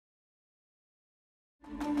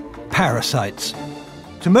Parasites.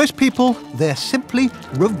 To most people, they're simply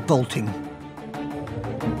revolting.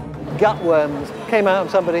 Gut worms came out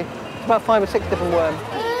of somebody. It's about 5 or 6 different worms.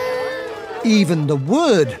 Even the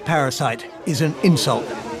word parasite is an insult.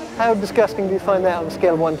 How disgusting do you find that on a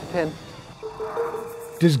scale of 1 to 10?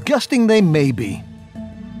 Disgusting they may be,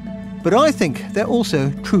 but I think they're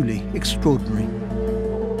also truly extraordinary.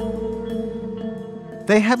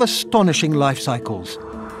 They have astonishing life cycles,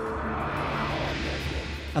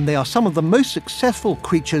 and they are some of the most successful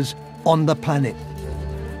creatures on the planet.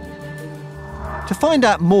 To find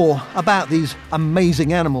out more about these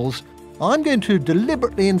amazing animals, I'm going to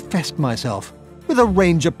deliberately infest myself with a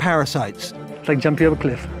range of parasites. It's like jumping over a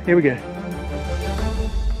cliff. Here we go.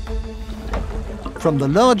 From the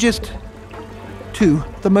largest to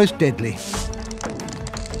the most deadly.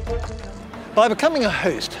 By becoming a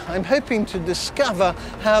host, I'm hoping to discover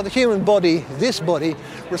how the human body, this body,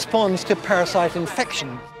 responds to parasite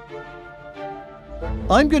infection.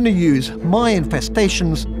 I'm going to use my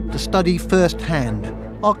infestations to study firsthand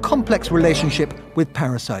our complex relationship with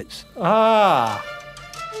parasites.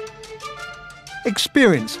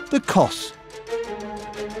 Experience the costs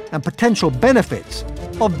and potential benefits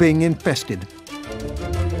of being infested.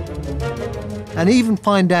 And even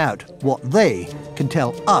find out what they can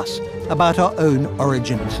tell us about our own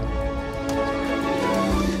origins.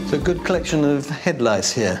 It's a good collection of head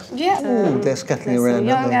lice here. Yeah. Oh, they're scattering there's around. Some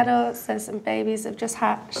young adults, there's some babies that have just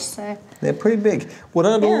hatched, so... They're pretty big. What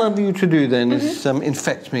I'd love you to do then is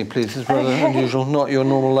infect me, please. It's rather unusual, not your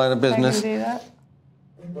normal line of business. I can do that.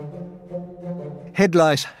 Head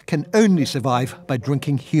lice can only survive by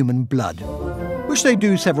drinking human blood, which they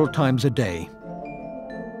do several times a day.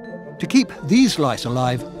 To keep these lice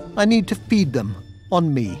alive, I need to feed them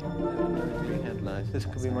on me. 3 head lice. This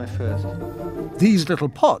could be my first. These little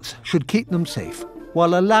pots should keep them safe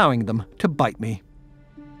while allowing them to bite me.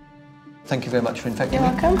 Thank you very much for infecting me.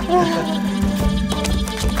 You're welcome.